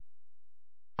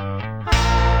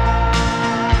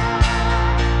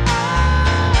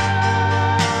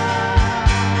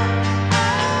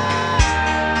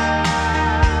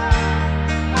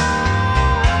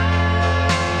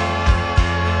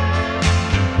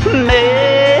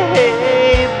Maybe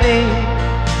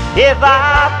if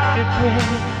I could pray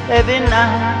every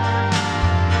night,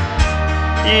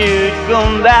 you'd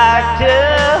come back to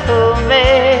me.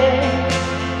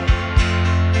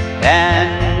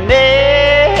 And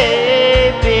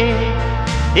maybe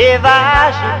if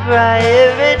I should cry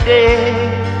every day,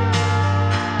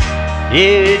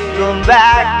 you'd come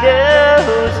back to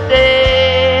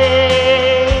stay.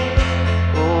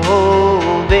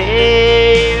 Oh,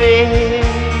 baby.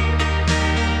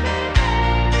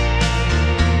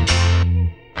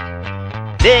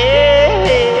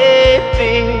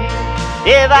 Baby,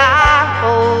 if I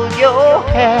hold your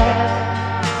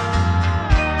hand,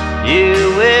 you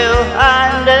will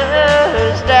understand.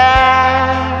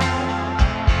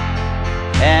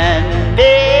 And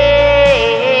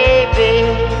baby,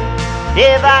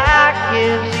 if I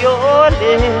kiss your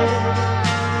lips,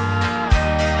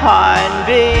 I'd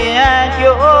be at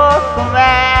your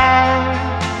command.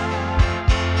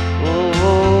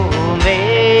 Oh,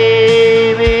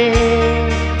 baby.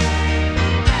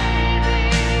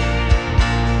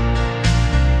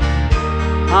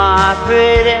 I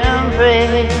prayed and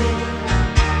prayed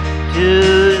to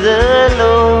the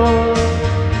Lord,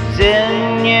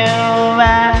 send you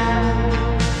back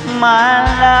my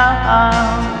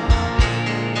love,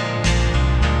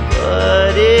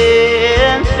 but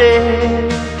instead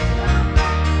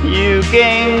you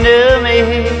came to me,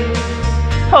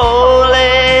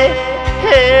 holy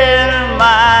in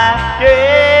my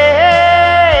dreams.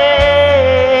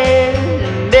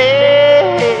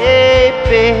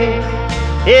 Baby,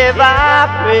 if I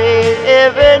prayed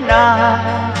every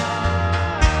night,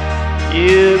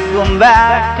 you come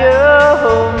back to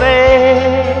me.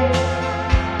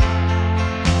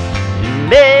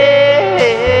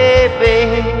 Baby,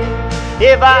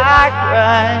 if I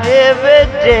cried every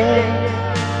day,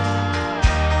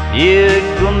 you'd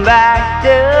come back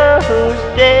to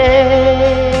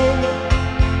stay.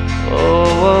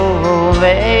 Oh,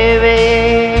 baby.